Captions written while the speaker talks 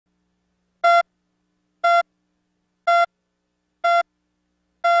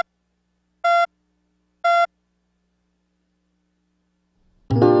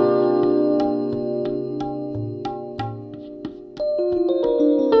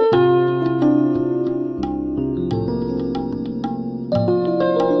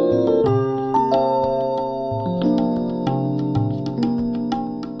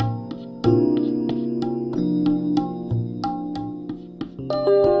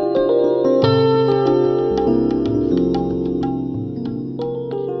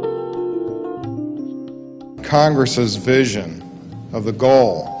Congress's vision of the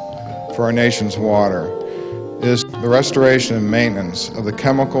goal for our nation's water is the restoration and maintenance of the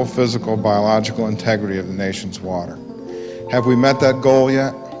chemical, physical, biological integrity of the nation's water. Have we met that goal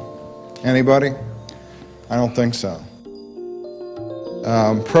yet? Anybody? I don't think so.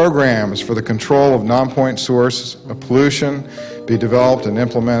 Programs for the control of non-point sources of pollution be developed and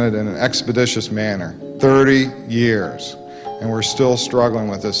implemented in an expeditious manner. 30 years, and we're still struggling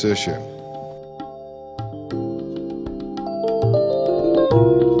with this issue.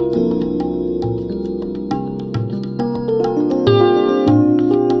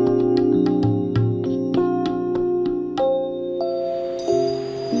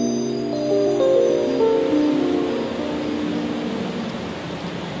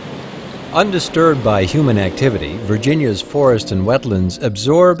 Undisturbed by human activity, Virginia's forests and wetlands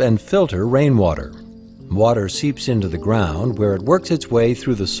absorb and filter rainwater. Water seeps into the ground where it works its way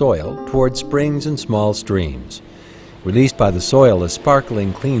through the soil toward springs and small streams. Released by the soil as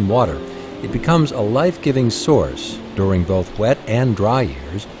sparkling clean water, it becomes a life-giving source during both wet and dry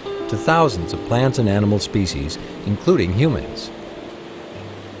years to thousands of plants and animal species, including humans.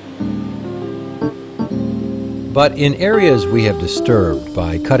 But in areas we have disturbed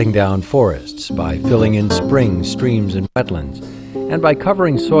by cutting down forests, by filling in springs, streams, and wetlands, and by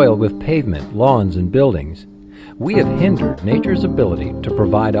covering soil with pavement, lawns, and buildings, we have hindered nature's ability to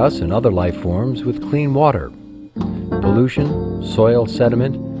provide us and other life forms with clean water. Pollution, soil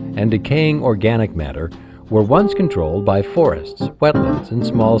sediment, and decaying organic matter were once controlled by forests, wetlands, and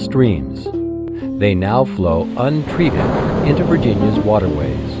small streams. They now flow untreated into Virginia's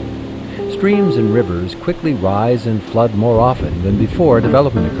waterways. Streams and rivers quickly rise and flood more often than before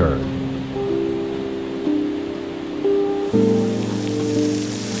development occurred.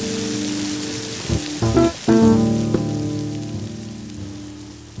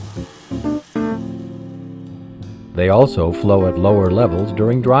 They also flow at lower levels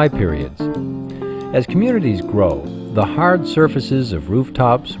during dry periods. As communities grow, the hard surfaces of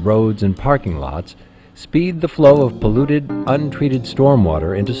rooftops, roads, and parking lots speed the flow of polluted, untreated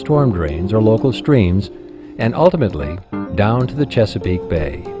stormwater into storm drains or local streams, and ultimately down to the Chesapeake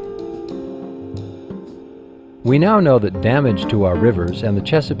Bay. We now know that damage to our rivers and the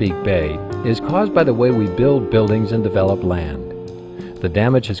Chesapeake Bay is caused by the way we build buildings and develop land. The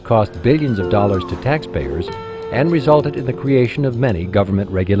damage has cost billions of dollars to taxpayers and resulted in the creation of many government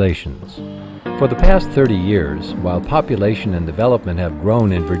regulations. For the past 30 years, while population and development have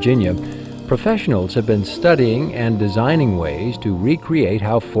grown in Virginia, professionals have been studying and designing ways to recreate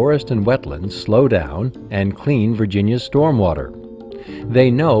how forest and wetlands slow down and clean Virginia's stormwater.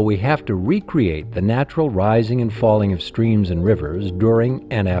 They know we have to recreate the natural rising and falling of streams and rivers during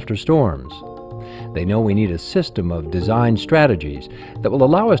and after storms. They know we need a system of design strategies that will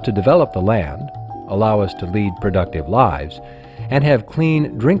allow us to develop the land, allow us to lead productive lives, and have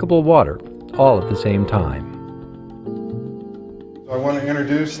clean, drinkable water all at the same time. I want to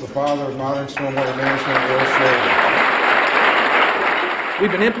introduce the father of modern stormwater management, Will Shea.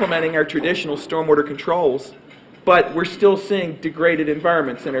 We've been implementing our traditional stormwater controls, but we're still seeing degraded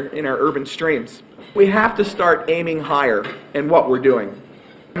environments in our urban streams. We have to start aiming higher in what we're doing.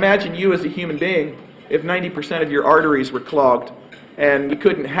 Imagine you as a human being if 90% of your arteries were clogged and you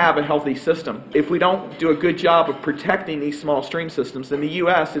couldn't have a healthy system. If we don't do a good job of protecting these small stream systems, in the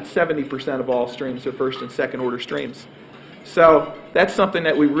U.S. it's 70% of all streams are first and second order streams. So that's something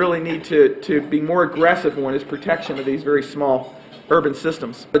that we really need to be more aggressive on, is protection of these very small urban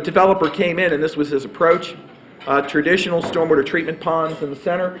systems. The developer came in, and this was his approach, traditional stormwater treatment ponds in the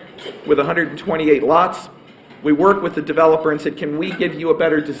center with 128 lots. We worked with the developer and said, can we give you a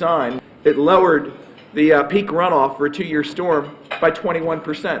better design? It lowered the peak runoff for a 2-year storm by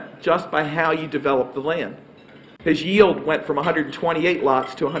 21% just by how you develop the land. His yield went from 128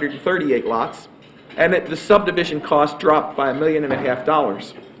 lots to 138 lots. And the subdivision cost dropped by $1.5 million.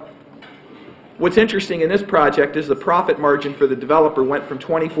 What's interesting in this project is the profit margin for the developer went from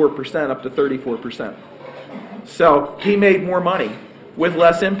 24% up to 34%. So he made more money with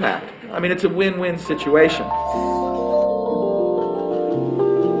less impact. I mean, it's a win-win situation.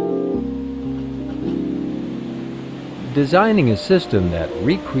 Designing a system that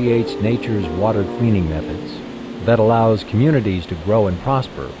recreates nature's water cleaning methods, that allows communities to grow and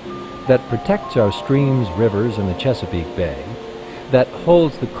prosper, that protects our streams, rivers, and the Chesapeake Bay, that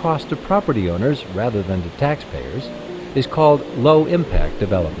holds the cost to property owners rather than to taxpayers, is called low-impact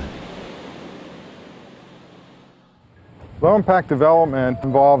development. Low-impact development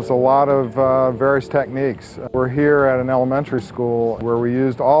involves a lot of various techniques. We're here at an elementary school where we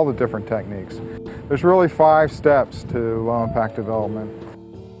used all the different techniques. There's really 5 steps to low-impact development.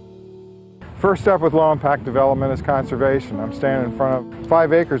 First step with low-impact development is conservation. I'm standing in front of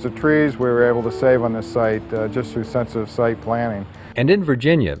 5 acres of trees we were able to save on this site just through sensitive site planning. And in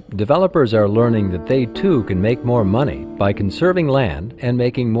Virginia, developers are learning that they too can make more money by conserving land and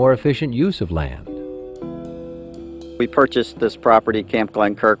making more efficient use of land. We purchased this property, Camp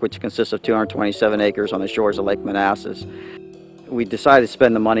Glenkirk, which consists of 227 acres on the shores of Lake Manassas. We decided to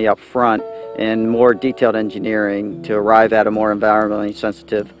spend the money up front in more detailed engineering to arrive at a more environmentally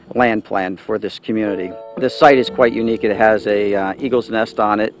sensitive land plan for this community. This site is quite unique. It has a eagle's nest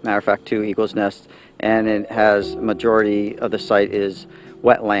on it, matter of fact 2 eagle's nests, and it has majority of the site is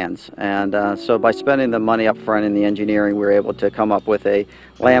wetlands. And so by spending the money up front in the engineering, we were able to come up with a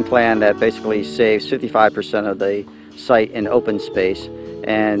land plan that basically saves 55% of the site in open space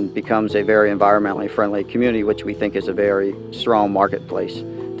and becomes a very environmentally friendly community, which we think is a very strong marketplace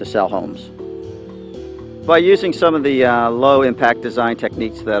to sell homes. By using some of the low-impact design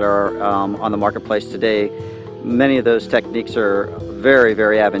techniques that are on the marketplace today, many of those techniques are very,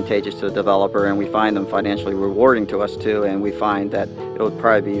 very advantageous to the developer, and we find them financially rewarding to us too, and we find that it would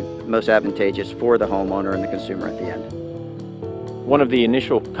probably be most advantageous for the homeowner and the consumer at the end. One of the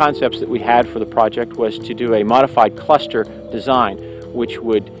initial concepts that we had for the project was to do a modified cluster design, which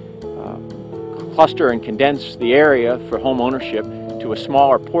would cluster and condense the area for home ownership to a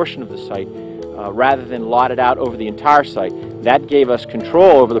smaller portion of the site rather than lot it out over the entire site. That gave us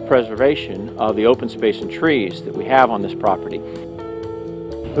control over the preservation of the open space and trees that we have on this property.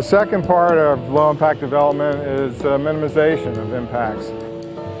 The second part of low-impact development is minimization of impacts.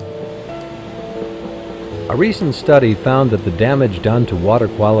 A recent study found that the damage done to water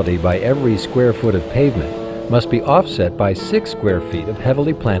quality by every square foot of pavement must be offset by 6 square feet of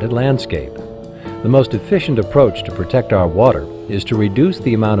heavily planted landscape. The most efficient approach to protect our water is to reduce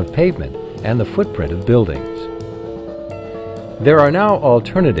the amount of pavement and the footprint of buildings. There are now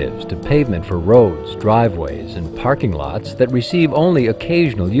alternatives to pavement for roads, driveways, and parking lots that receive only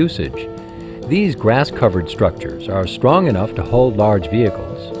occasional usage. These grass-covered structures are strong enough to hold large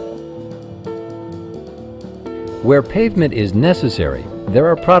vehicles. Where pavement is necessary, there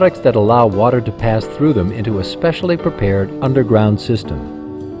are products that allow water to pass through them into a specially prepared underground system.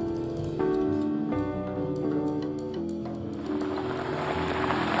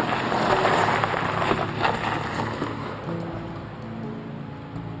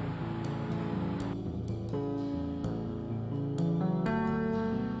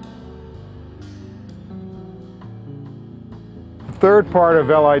 The third part of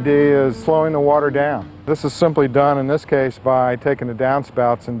LID is slowing the water down. This is simply done in this case by taking the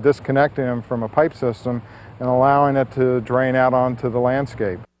downspouts and disconnecting them from a pipe system and allowing it to drain out onto the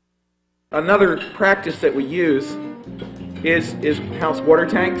landscape. Another practice that we use is house water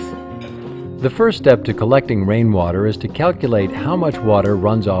tanks. The first step to collecting rainwater is to calculate how much water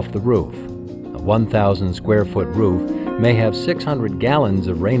runs off the roof. A 1,000 square foot roof may have 600 gallons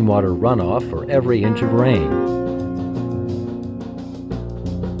of rainwater runoff for every inch of rain.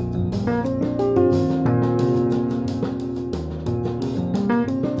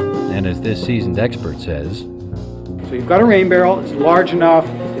 And as this seasoned expert says, so you've got a rain barrel, it's large enough,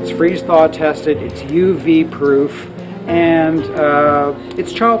 it's freeze-thaw tested, it's UV-proof, and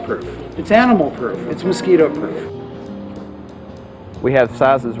it's child-proof, it's animal-proof, it's mosquito-proof. We have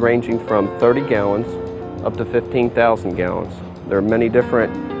sizes ranging from 30 gallons up to 15,000 gallons. There are many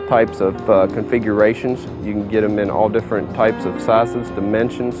different types of configurations. You can get them in all different types of sizes,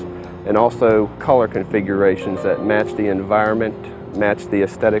 dimensions, and also color configurations that match the environment, match the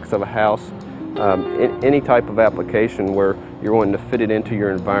aesthetics of a house. Any type of application where you're wanting to fit it into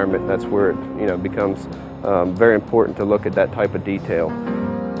your environment, that's where it becomes very important to look at that type of detail.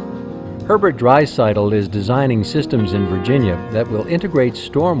 Herbert Dreisidel is designing systems in Virginia that will integrate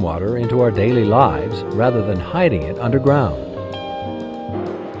stormwater into our daily lives rather than hiding it underground.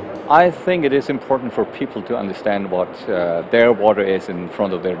 I think it is important for people to understand what their water is in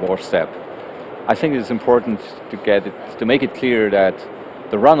front of their doorstep. I think it's important to make it clear that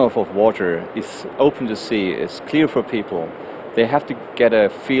the runoff of water is open to see, is clear for people. They have to get a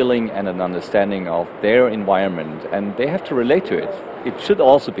feeling and an understanding of their environment, and they have to relate to it. It should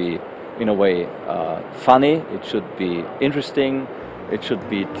also be, in a way, funny, it should be interesting, it should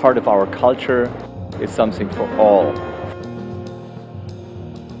be part of our culture. It's something for all.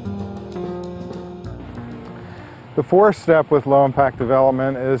 The fourth step with low-impact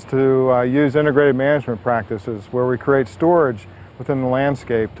development is to use integrated management practices where we create storage within the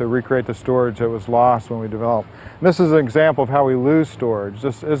landscape to recreate the storage that was lost when we developed. And this is an example of how we lose storage.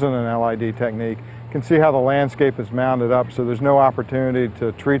 This isn't an LID technique. You can see how the landscape is mounded up, so there's no opportunity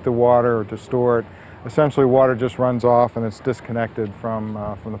to treat the water or to store it. Essentially, water just runs off and it's disconnected from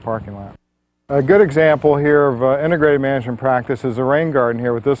the parking lot. A good example here of integrated management practice is a rain garden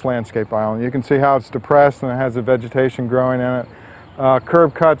here with this landscape island. You can see how it's depressed and it has the vegetation growing in it.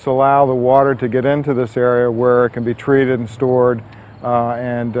 Curb cuts allow the water to get into this area where it can be treated and stored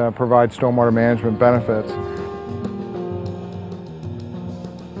and provide stormwater management benefits.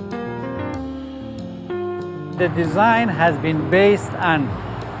 The design has been based on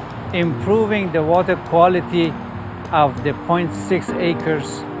improving the water quality of the 0.6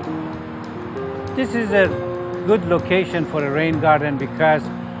 acres. This is a good location for a rain garden because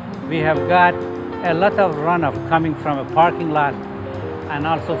we have got a lot of runoff coming from a parking lot and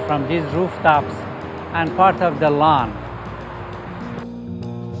also from these rooftops and part of the lawn.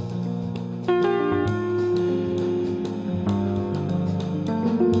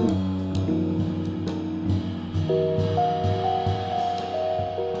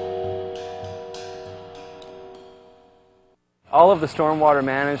 All of the stormwater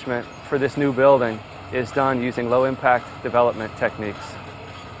management for this new building is done using low-impact development techniques.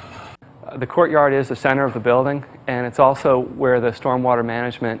 The courtyard is the center of the building, and it's also where the stormwater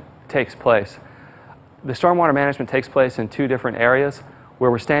management takes place. The stormwater management takes place in two different areas.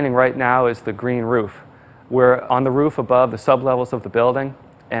 Where we're standing right now is the green roof. We're on the roof above the sublevels of the building,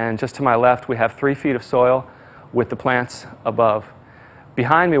 and just to my left we have 3 feet of soil with the plants above.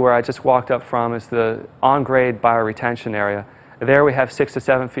 Behind me, where I just walked up from, is the on-grade bioretention area. There we have 6 to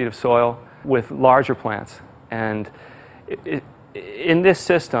 7 feet of soil with larger plants. And in this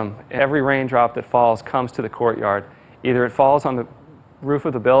system, every raindrop that falls comes to the courtyard. Either it falls on the roof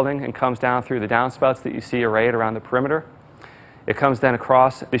of the building and comes down through the downspouts that you see arrayed around the perimeter. It comes then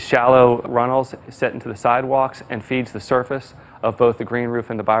across the shallow runnels set into the sidewalks and feeds the surface of both the green roof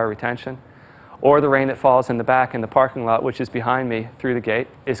and the bioretention. Or the rain that falls in the back in the parking lot, which is behind me through the gate,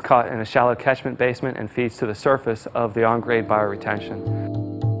 is caught in a shallow catchment basement and feeds to the surface of the on-grade bioretention.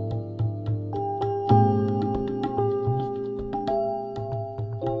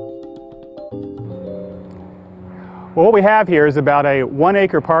 Well, what we have here is about a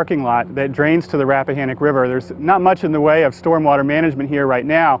 1-acre parking lot that drains to the Rappahannock River. There's not much in the way of stormwater management here right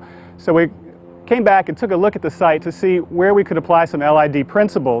now, so we came back and took a look at the site to see where we could apply some LID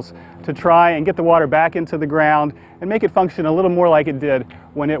principles to try and get the water back into the ground and make it function a little more like it did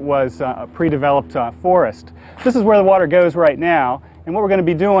when it was a pre-developed forest. This is where the water goes right now, and what we're going to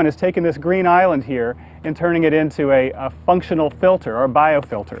be doing is taking this green island here and turning it into a functional filter or a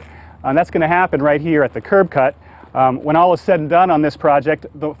biofilter. And that's going to happen right here at the curb cut. When all is said and done on this project,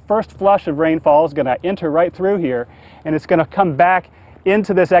 the first flush of rainfall is going to enter right through here, and it's going to come back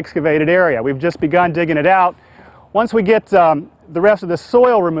into this excavated area. We've just begun digging it out. Once we get the rest of the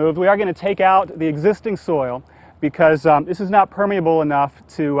soil removed, we are going to take out the existing soil because this is not permeable enough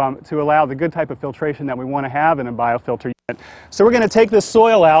to allow the good type of filtration that we want to have in a biofilter unit. So we're going to take this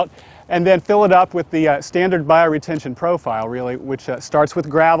soil out and then fill it up with the standard bioretention profile, really, which starts with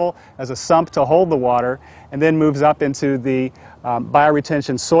gravel as a sump to hold the water and then moves up into the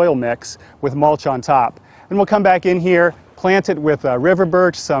bioretention soil mix with mulch on top. And we'll come back in here, plant it with river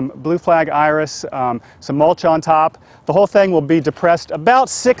birch, some blue flag iris, some mulch on top. The whole thing will be depressed about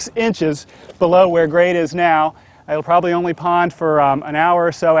 6 inches below where grade is now. It'll probably only pond for an hour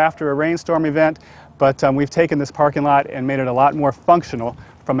or so after a rainstorm event, but we've taken this parking lot and made it a lot more functional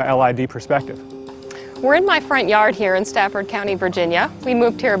from an LID perspective. We're in my front yard here in Stafford County, Virginia. We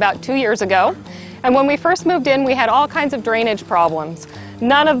moved here about 2 years ago, and when we first moved in, we had all kinds of drainage problems.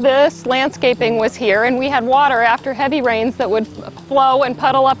 None of this landscaping was here, and we had water after heavy rains that would flow and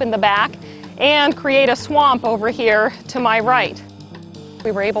puddle up in the back and create a swamp over here to my right.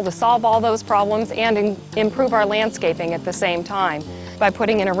 We were able to solve all those problems and improve our landscaping at the same time by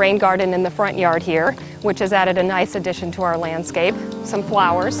putting in a rain garden in the front yard here, which has added a nice addition to our landscape. Some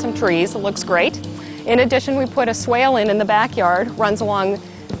flowers, some trees, it looks great. In addition, we put a swale in the backyard, runs along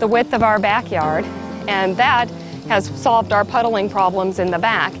the width of our backyard, and that has solved our puddling problems in the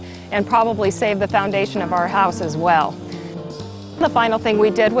back and probably saved the foundation of our house as well. The final thing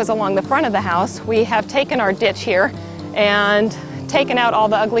we did was along the front of the house. We have taken our ditch here and taken out all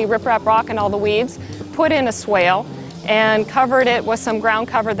the ugly riprap rock and all the weeds, put in a swale, and covered it with some ground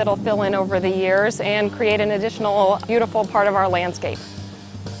cover that'll fill in over the years and create an additional beautiful part of our landscape.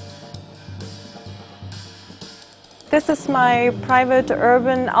 This is my private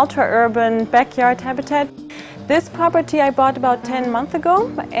urban, ultra-urban backyard habitat. This property I bought about 10 months ago,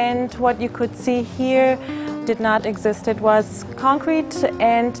 and what you could see here did not exist. It was concrete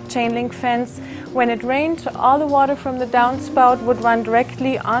and chain link fence. When it rained, all the water from the downspout would run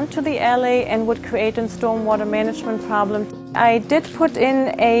directly onto the alley and would create a stormwater management problem. I did put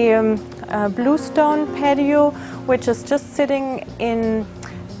in a bluestone patio, which is just sitting in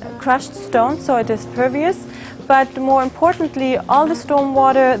crushed stone, so it is pervious. But more importantly, all the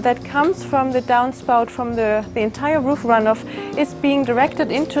stormwater that comes from the downspout from the entire roof runoff is being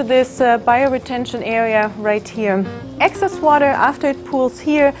directed into this bioretention area right here. Excess water, after it pools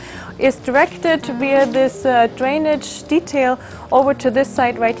here, is directed via this drainage detail over to this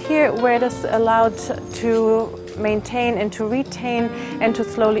side right here, where it is allowed to maintain and to retain and to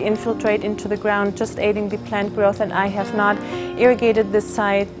slowly infiltrate into the ground, just aiding the plant growth. And I have not irrigated this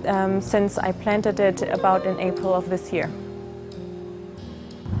site since I planted it about in April of this year.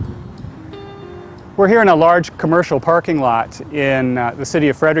 We're here in a large commercial parking lot in the city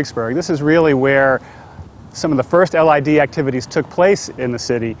of Fredericksburg. This is really where some of the first LID activities took place in the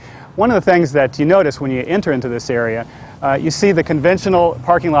city. One of the things that you notice when you enter into this area, you see the conventional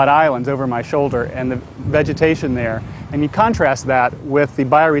parking lot islands over my shoulder and the vegetation there, and you contrast that with the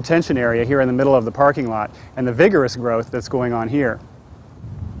bioretention area here in the middle of the parking lot and the vigorous growth that's going on here.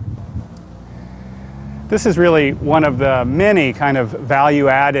 This is really one of the many kind of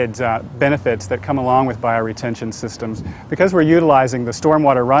value-added benefits that come along with bioretention systems. Because we're utilizing the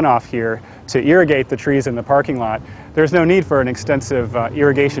stormwater runoff here to irrigate the trees in the parking lot, there's no need for an extensive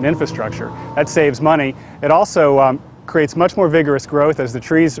irrigation infrastructure. That saves money. It also creates much more vigorous growth as the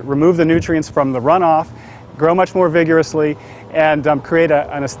trees remove the nutrients from the runoff, grow much more vigorously, and create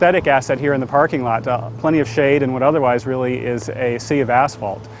an aesthetic asset here in the parking lot. Plenty of shade and what otherwise really is a sea of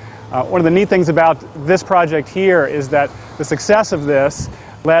asphalt. One of the neat things about this project here is that the success of this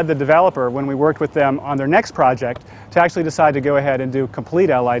led the developer, when we worked with them on their next project, to actually decide to go ahead and do complete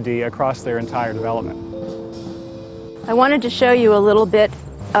LID across their entire development. I wanted to show you a little bit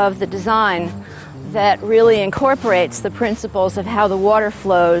of the design that really incorporates the principles of how the water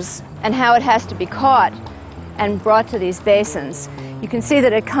flows and how it has to be caught and brought to these basins. You can see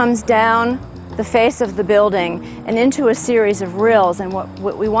that it comes down the face of the building and into a series of rills, and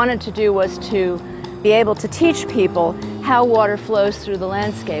what we wanted to do was to be able to teach people how water flows through the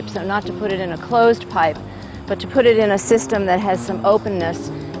landscape, so not to put it in a closed pipe, but to put it in a system that has some openness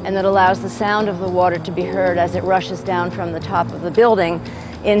and that allows the sound of the water to be heard as it rushes down from the top of the building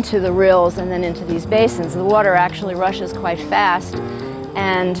into the rills and then into these basins. The water actually rushes quite fast,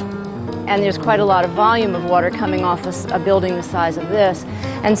 and there's quite a lot of volume of water coming off a building the size of this.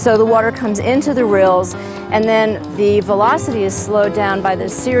 And so the water comes into the rills, and then the velocity is slowed down by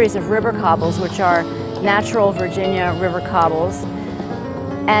this series of river cobbles, which are natural Virginia river cobbles.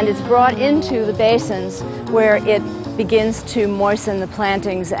 And it's brought into the basins where it begins to moisten the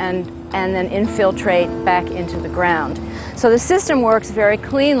plantings and then infiltrate back into the ground. So the system works very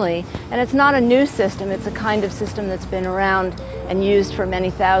cleanly, and it's not a new system. It's a kind of system that's been around and used for many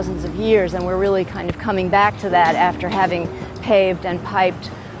thousands of years, and we're really kind of coming back to that after having paved and piped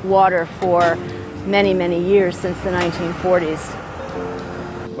water for many, many years since the 1940s.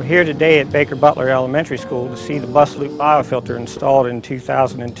 We're here today at Baker Butler Elementary School to see the bus loop biofilter installed in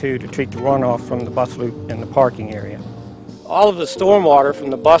 2002 to treat the runoff from the bus loop in the parking area. All of the stormwater from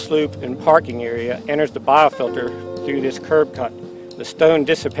the bus loop and parking area enters the biofilter through this curb cut. The stone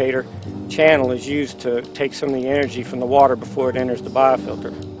dissipator channel is used to take some of the energy from the water before it enters the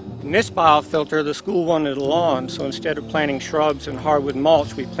biofilter. In this biofilter, the school wanted a lawn, so instead of planting shrubs and hardwood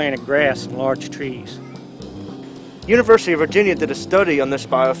mulch, we planted grass and large trees. University of Virginia did a study on this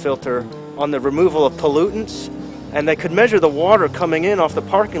biofilter on the removal of pollutants, and they could measure the water coming in off the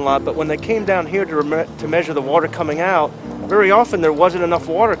parking lot, but when they came down here to measure the water coming out, very often there wasn't enough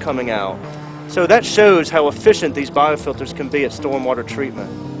water coming out. So that shows how efficient these biofilters can be at stormwater treatment.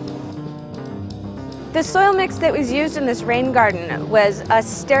 The soil mix that was used in this rain garden was a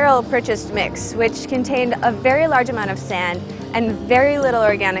sterile purchased mix, which contained a very large amount of sand and very little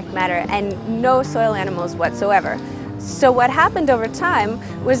organic matter and no soil animals whatsoever. So what happened over time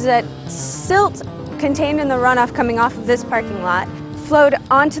was that silt contained in the runoff coming off of this parking lot flowed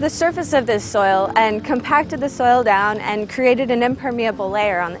onto the surface of this soil and compacted the soil down and created an impermeable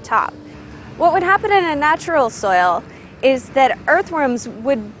layer on the top. What would happen in a natural soil is that earthworms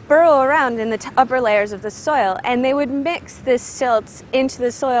would burrow around in the upper layers of the soil, and they would mix this silt into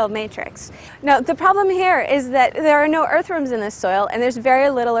the soil matrix. Now, the problem here is that there are no earthworms in this soil, and there's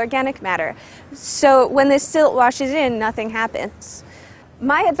very little organic matter. So when this silt washes in, nothing happens.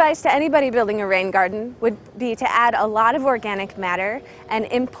 My advice to anybody building a rain garden would be to add a lot of organic matter and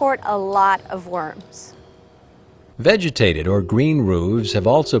import a lot of worms. Vegetated or green roofs have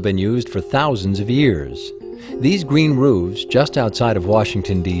also been used for thousands of years. These green roofs just outside of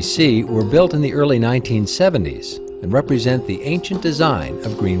Washington, D.C. were built in the early 1970s and represent the ancient design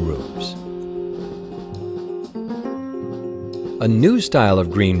of green roofs. A new style of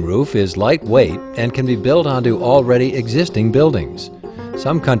green roof is lightweight and can be built onto already existing buildings.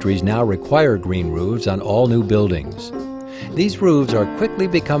 Some countries now require green roofs on all new buildings. These roofs are quickly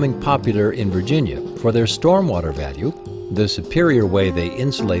becoming popular in Virginia for their stormwater value, the superior way they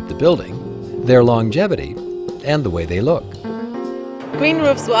insulate the building, their longevity, and the way they look. Green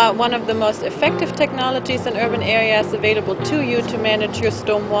roofs are one of the most effective technologies in urban areas available to you to manage your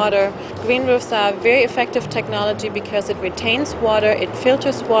stormwater. Green roofs are a very effective technology because it retains water, it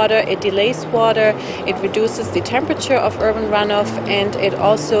filters water, it delays water, it reduces the temperature of urban runoff, and it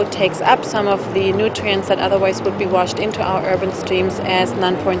also takes up some of the nutrients that otherwise would be washed into our urban streams as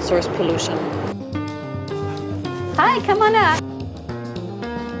non-point source pollution. Hi, come on up.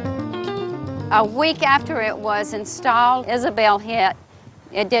 A week after it was installed, Isabel hit.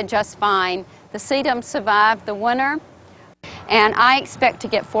 It did just fine. The sedum survived the winter, and I expect to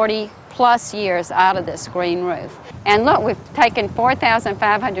get 40+ years out of this green roof. And look, we've taken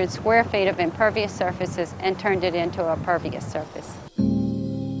 4,500 square feet of impervious surfaces and turned it into a pervious surface.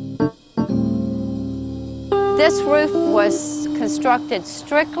 This roof was constructed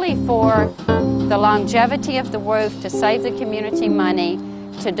strictly for the longevity of the roof, to save the community money,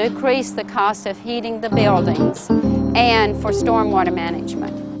 to decrease the cost of heating the buildings, and for stormwater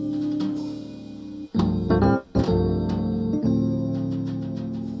management.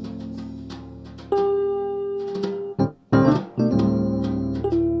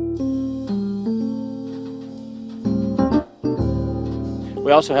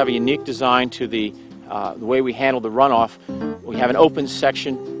 We also have a unique design to the way we handle the runoff. We have an open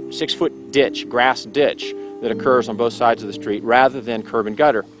section, 6-foot ditch, grass ditch, that occurs on both sides of the street rather than curb and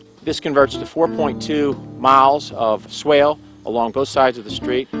gutter. This converts to 4.2 miles of swale along both sides of the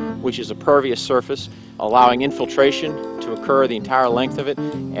street, which is a pervious surface, allowing infiltration to occur the entire length of it,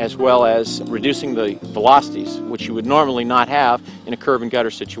 as well as reducing the velocities, which you would normally not have in a curb and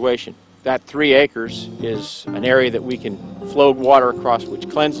gutter situation. That 3 acres is an area that we can flow water across, which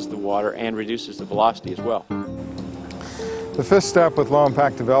cleanses the water and reduces the velocity as well. The fifth step with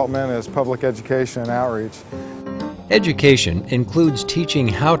low-impact development is public education and outreach. Education includes teaching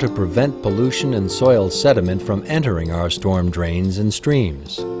how to prevent pollution and soil sediment from entering our storm drains and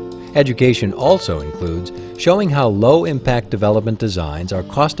streams. Education also includes showing how low-impact development designs are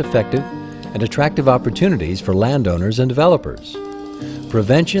cost-effective and attractive opportunities for landowners and developers.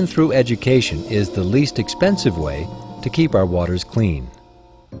 Prevention through education is the least expensive way to keep our waters clean.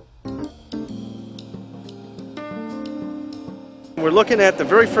 We're looking at the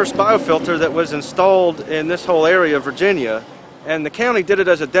very first biofilter that was installed in this whole area of Virginia, and the county did it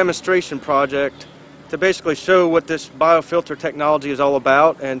as a demonstration project to basically show what this biofilter technology is all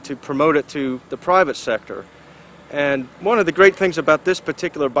about and to promote it to the private sector. And one of the great things about this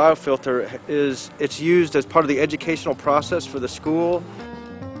particular biofilter is it's used as part of the educational process for the school.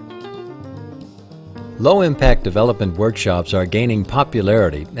 Low-impact development workshops are gaining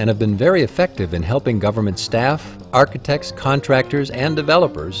popularity and have been very effective in helping government staff, architects, contractors, and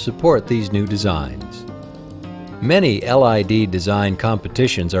developers support these new designs. Many LID design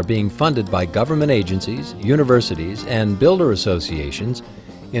competitions are being funded by government agencies, universities, and builder associations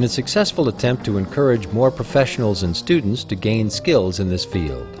in a successful attempt to encourage more professionals and students to gain skills in this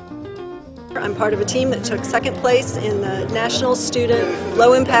field. I'm part of a team that took second place in the National Student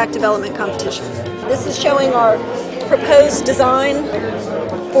Low Impact Development Competition. This is showing our proposed design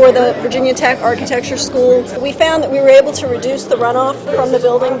for the Virginia Tech Architecture School. We found that we were able to reduce the runoff from the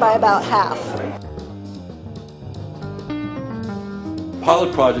building by about half.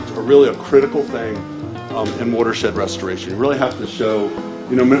 Pilot projects are really a critical thing in watershed restoration. You really have to show,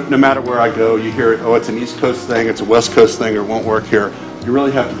 no matter where I go, you hear it, oh, it's an East Coast thing, it's a West Coast thing, or it won't work here. You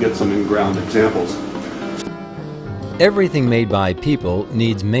really have to get some in-ground examples. Everything made by people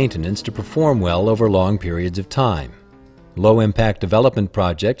needs maintenance to perform well over long periods of time. Low-impact development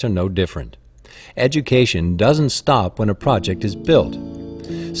projects are no different. Education doesn't stop when a project is built.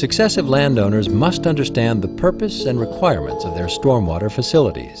 Successive landowners must understand the purpose and requirements of their stormwater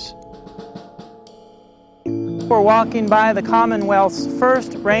facilities. We're walking by the Commonwealth's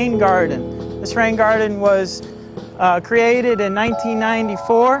first rain garden. This rain garden was created in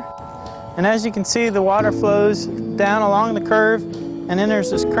 1994, and as you can see, the water flows down along the curve, and then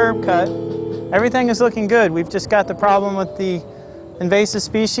there's this curb cut. Everything is looking good. We've just got the problem with the invasive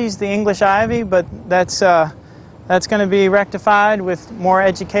species, the English ivy, but that's going to be rectified with more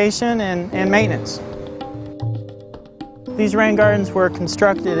education and maintenance. These rain gardens were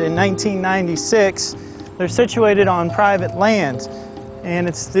constructed in 1996. They're situated on private lands, and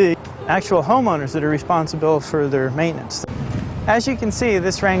it's the actual homeowners that are responsible for their maintenance. As you can see,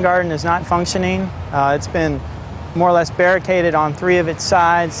 this rain garden is not functioning. It's been more or less barricaded on 3 of its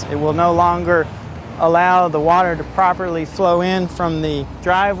sides. It will no longer allow the water to properly flow in from the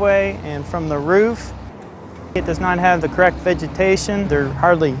driveway and from the roof. It does not have the correct vegetation. There are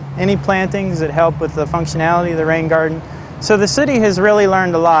hardly any plantings that help with the functionality of the rain garden. So the city has really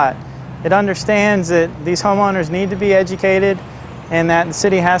learned a lot. It understands that these homeowners need to be educated and that the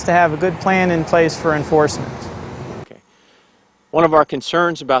city has to have a good plan in place for enforcement. Okay. One of our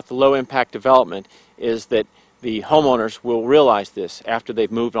concerns about the low impact development is that the homeowners will realize this after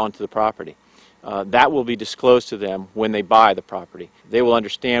they've moved onto the property. That will be disclosed to them when they buy the property. They will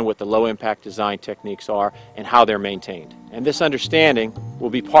understand what the low impact design techniques are and how they're maintained. And this understanding will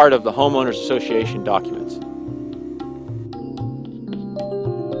be part of the Homeowners Association documents.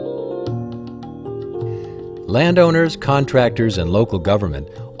 Landowners, contractors, and local government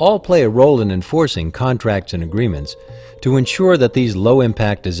all play a role in enforcing contracts and agreements to ensure that these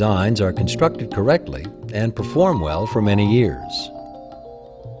low-impact designs are constructed correctly and perform well for many years.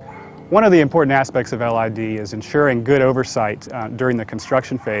 One of the important aspects of LID is ensuring good oversight during the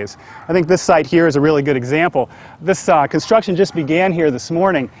construction phase. I think this site here is a really good example. This construction just began here this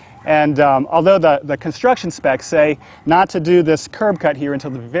morning, and although the construction specs say not to do this curb cut here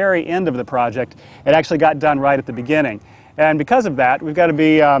until the very end of the project, it actually got done right at the beginning. And because of that, we've got to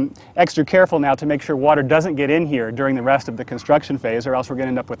be extra careful now to make sure water doesn't get in here during the rest of the construction phase, or else we're going to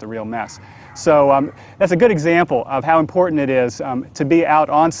end up with a real mess. So that's a good example of how important it is to be out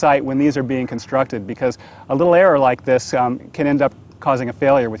on site when these are being constructed, because a little error like this can end up causing a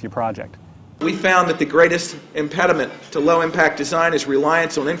failure with your project. We found that the greatest impediment to low-impact design is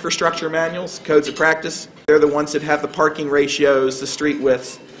reliance on infrastructure manuals, codes of practice. They're the ones that have the parking ratios, the street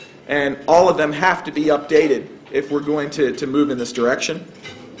widths, and all of them have to be updated if we're going to move in this direction.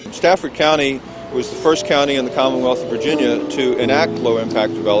 Stafford County was the first county in the Commonwealth of Virginia to enact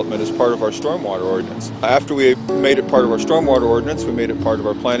low-impact development as part of our stormwater ordinance. After we made it part of our stormwater ordinance, we made it part of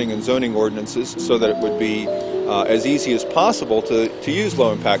our planning and zoning ordinances so that it would be as easy as possible to use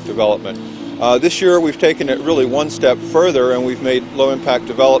low-impact development. This year we've taken it really one step further, and we've made low-impact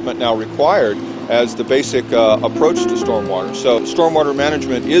development now required as the basic approach to stormwater. So stormwater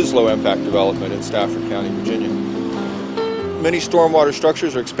management is low-impact development in Stafford County, Virginia. Many stormwater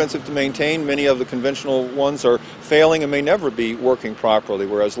structures are expensive to maintain. Many of the conventional ones are failing and may never be working properly,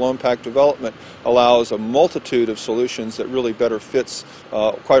 whereas low-impact development allows a multitude of solutions that really better fits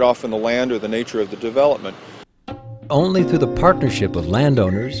quite often the land or the nature of the development. Only through the partnership of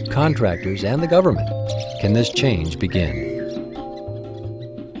landowners, contractors, and the government can this change begin.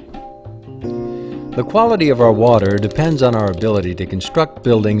 The quality of our water depends on our ability to construct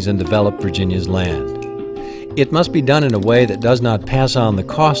buildings and develop Virginia's land. It must be done in a way that does not pass on the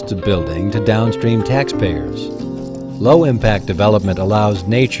costs of building to downstream taxpayers. Low-impact development allows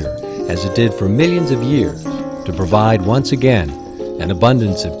nature, as it did for millions of years, to provide once again an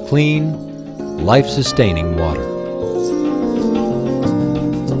abundance of clean, life-sustaining water.